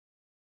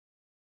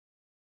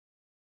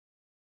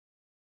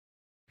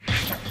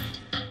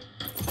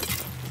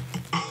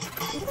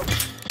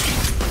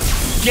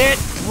Get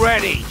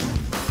ready!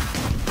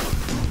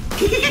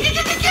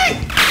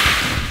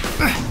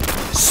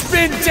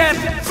 Spin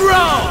death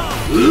throw!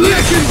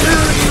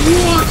 Legendary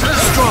water!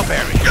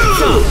 Strawberry!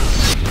 Double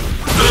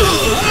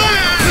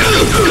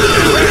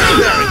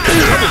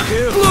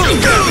kill!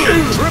 Blueberry!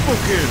 Triple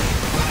kill!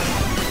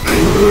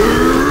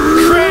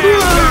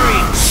 Cranberry!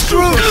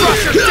 Screw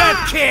crusher dead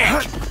kick!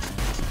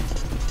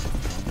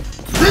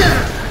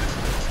 There!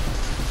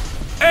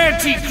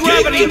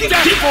 Anti-gravity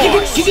death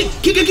force!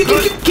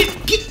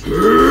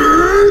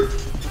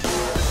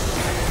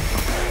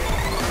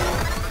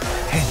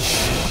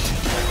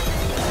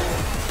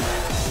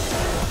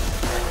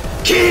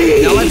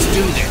 Now let's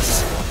do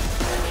this.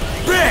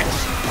 Bitch!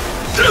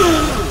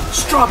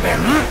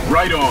 Strawberry!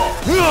 Right on.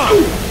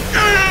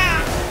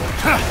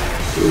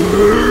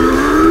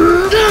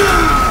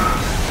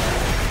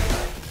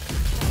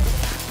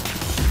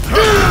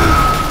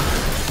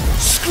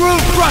 Screw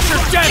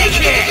crusher death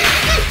kick!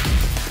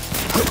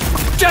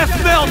 Death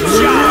melt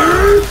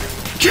shower!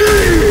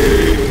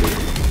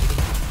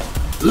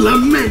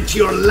 Lament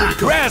your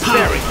lack of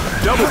Raspberry!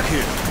 power. Double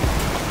kill!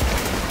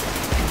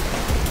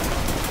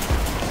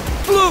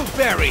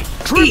 Blueberry!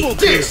 Triple Eat kill!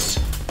 this!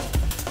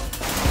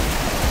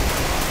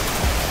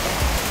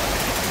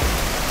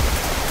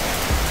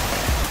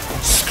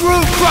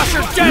 Screw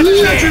crusher death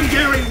kick!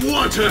 Legendary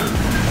water!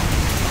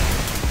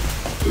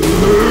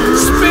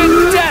 Spin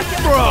death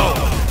throw!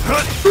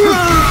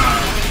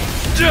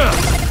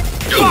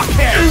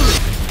 Fuckhead!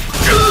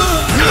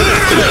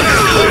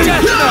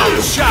 Death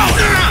melt shower!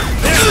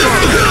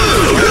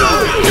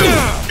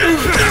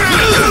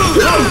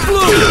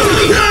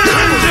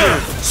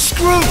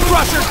 Screw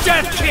crusher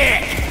death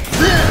kick!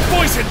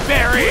 Poison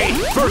berry!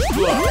 First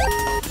blood!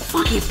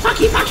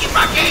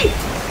 Fucky!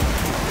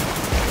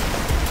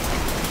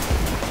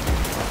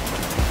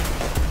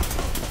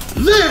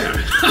 There!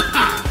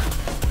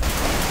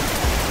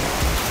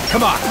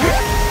 Come on!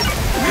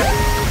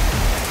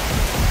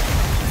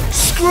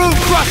 Screw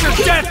crusher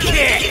death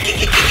kick!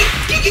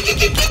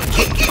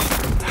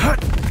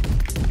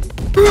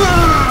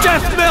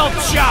 Death melt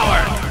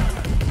shower!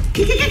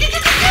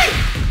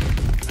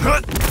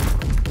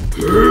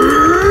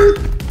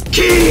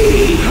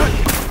 Key!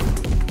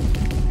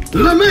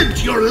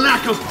 Lament your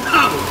lack of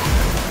power!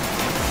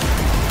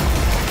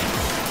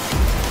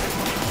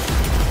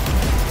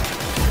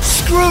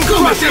 Screw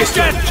crusher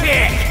death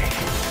kick!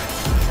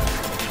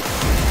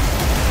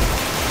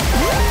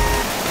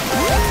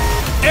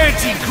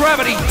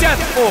 Anti-gravity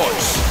death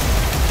force!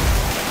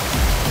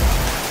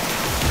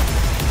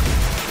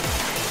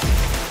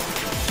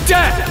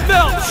 Death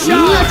melt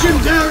shower!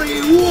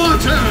 Legendary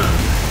water!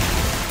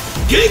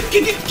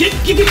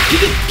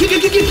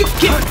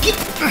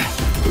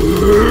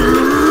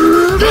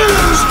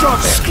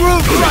 Strawberry! Screw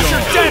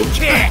crusher death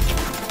kick!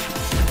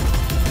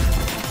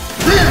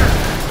 There!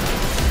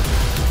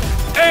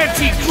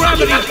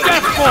 Anti-gravity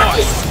death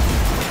force!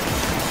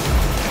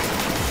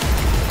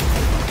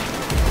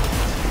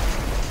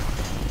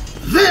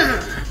 There!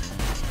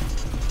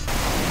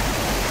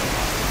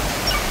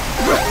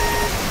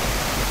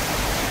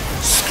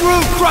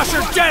 Screw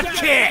crusher death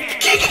kick!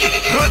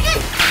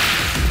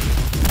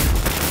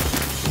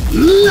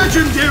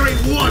 Legendary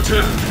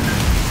water!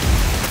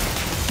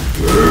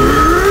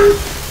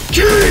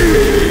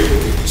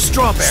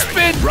 Strawberry!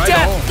 Spin Right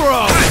death on.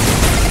 throw!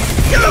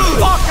 Get the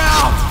fuck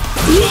out!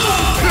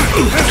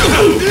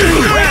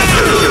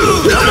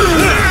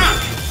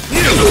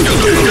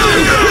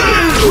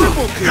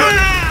 Triple kill!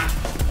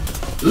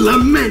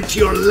 Lament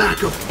your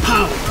lack of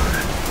power!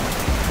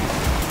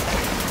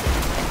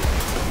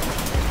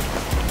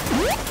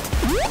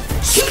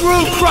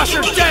 Screw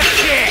crusher death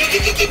kick!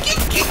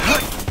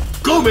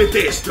 Come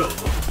esto!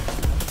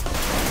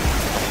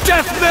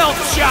 Death melt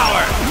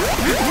shower!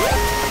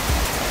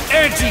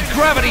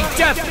 Anti-gravity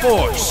death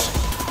force!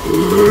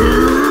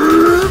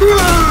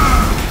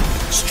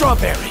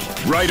 Strawberry!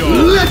 Right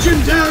on.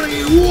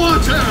 Legendary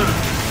water!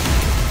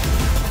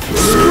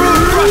 Screw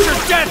crusher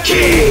death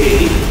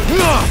kick!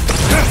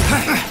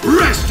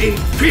 Rest in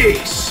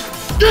peace!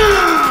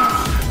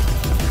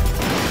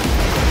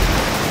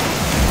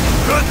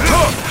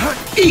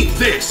 Eat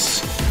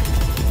this!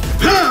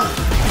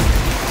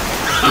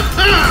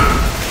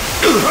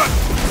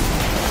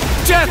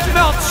 Death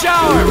melt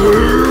shower!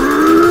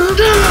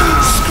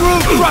 Screw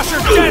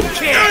crusher death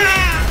kick!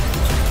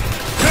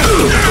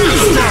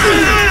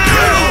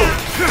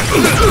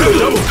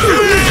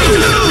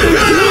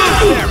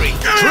 Cranberry!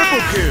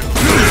 Triple kill!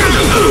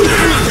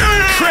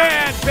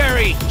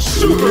 Cranberry!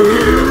 Super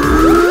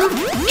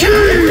kill!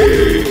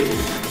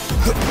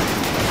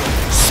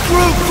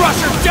 Screw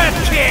crusher death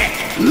kick!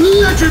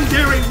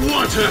 Legendary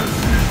water!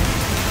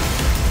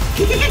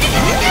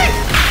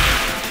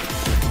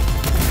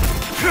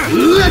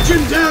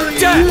 Legendary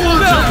Death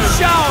melt water!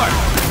 shower!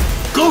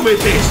 Come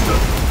esto!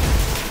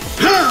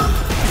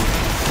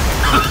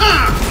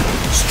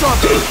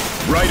 Strawberry!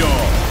 Right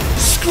on.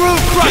 Screw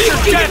crusher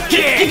death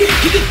kick!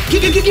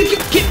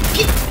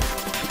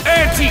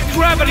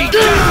 Anti-gravity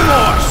death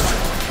force!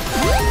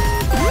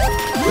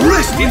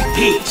 Rest in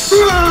peace!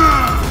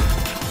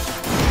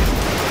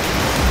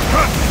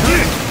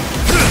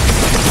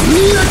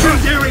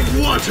 Legendary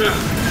water!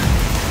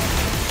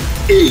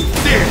 Eat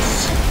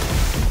this!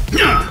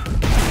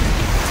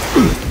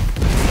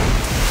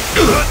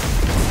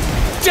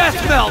 Death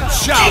Melt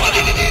Shower!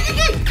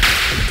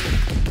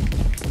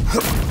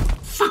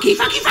 Fucky,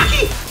 fucky,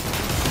 fucky!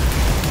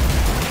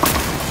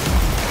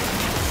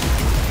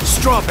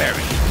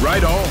 Strawberry!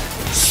 Right on.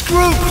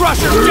 Screw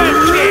Crusher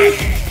Death Kick!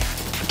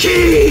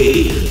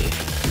 Key!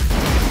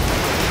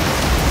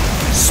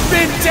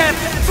 Spin Death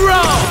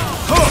Throw!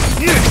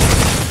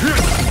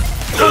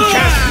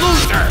 Cast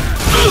Loser!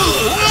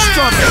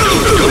 Strawberry!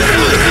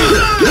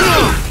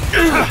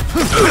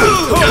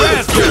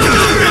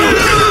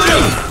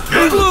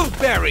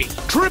 Blueberry!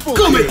 Triple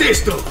Come kill.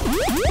 esto!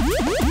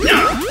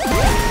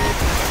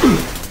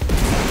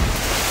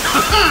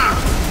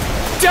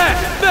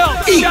 Death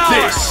Melt Eat Shower!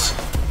 this!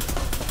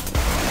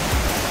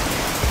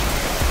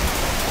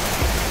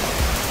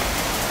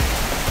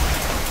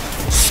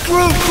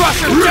 Screw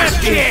Crusher Death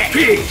Rest in Kick!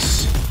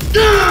 peace!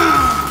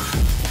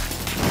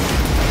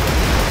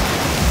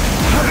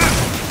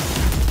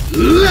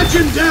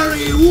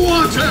 Legendary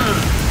water!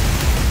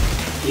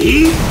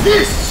 Eat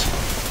this!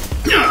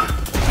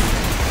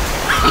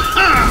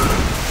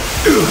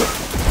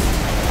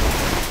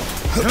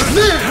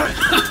 There!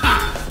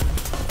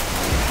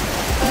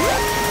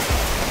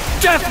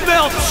 Death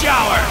Melt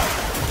Shower!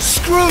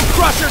 Screw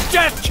Crusher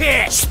Death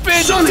Kick!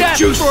 Spin Sonic Death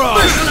Juice Throw!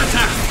 Special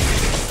Attack!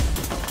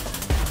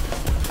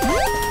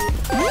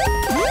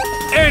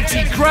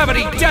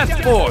 Anti-Gravity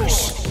Death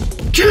Force!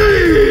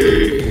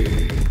 Key!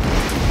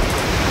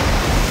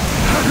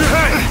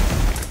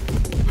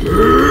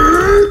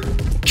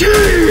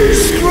 Key!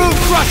 Screw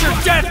Crusher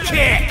Death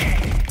Kick!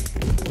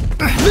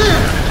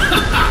 There!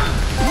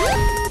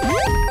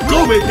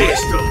 Come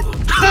esto!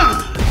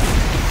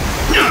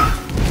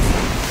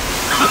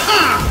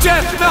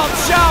 Death Melt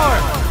Shower!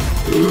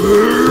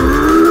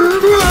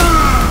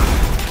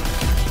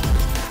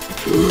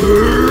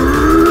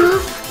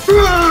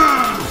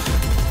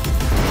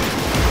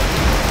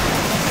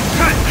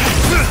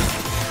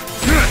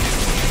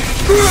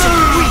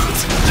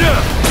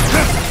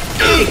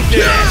 Eat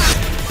this!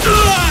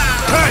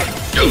 Hey,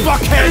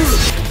 fuckheads!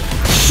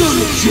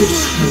 Sonic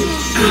Juice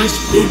has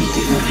been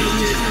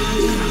defeated.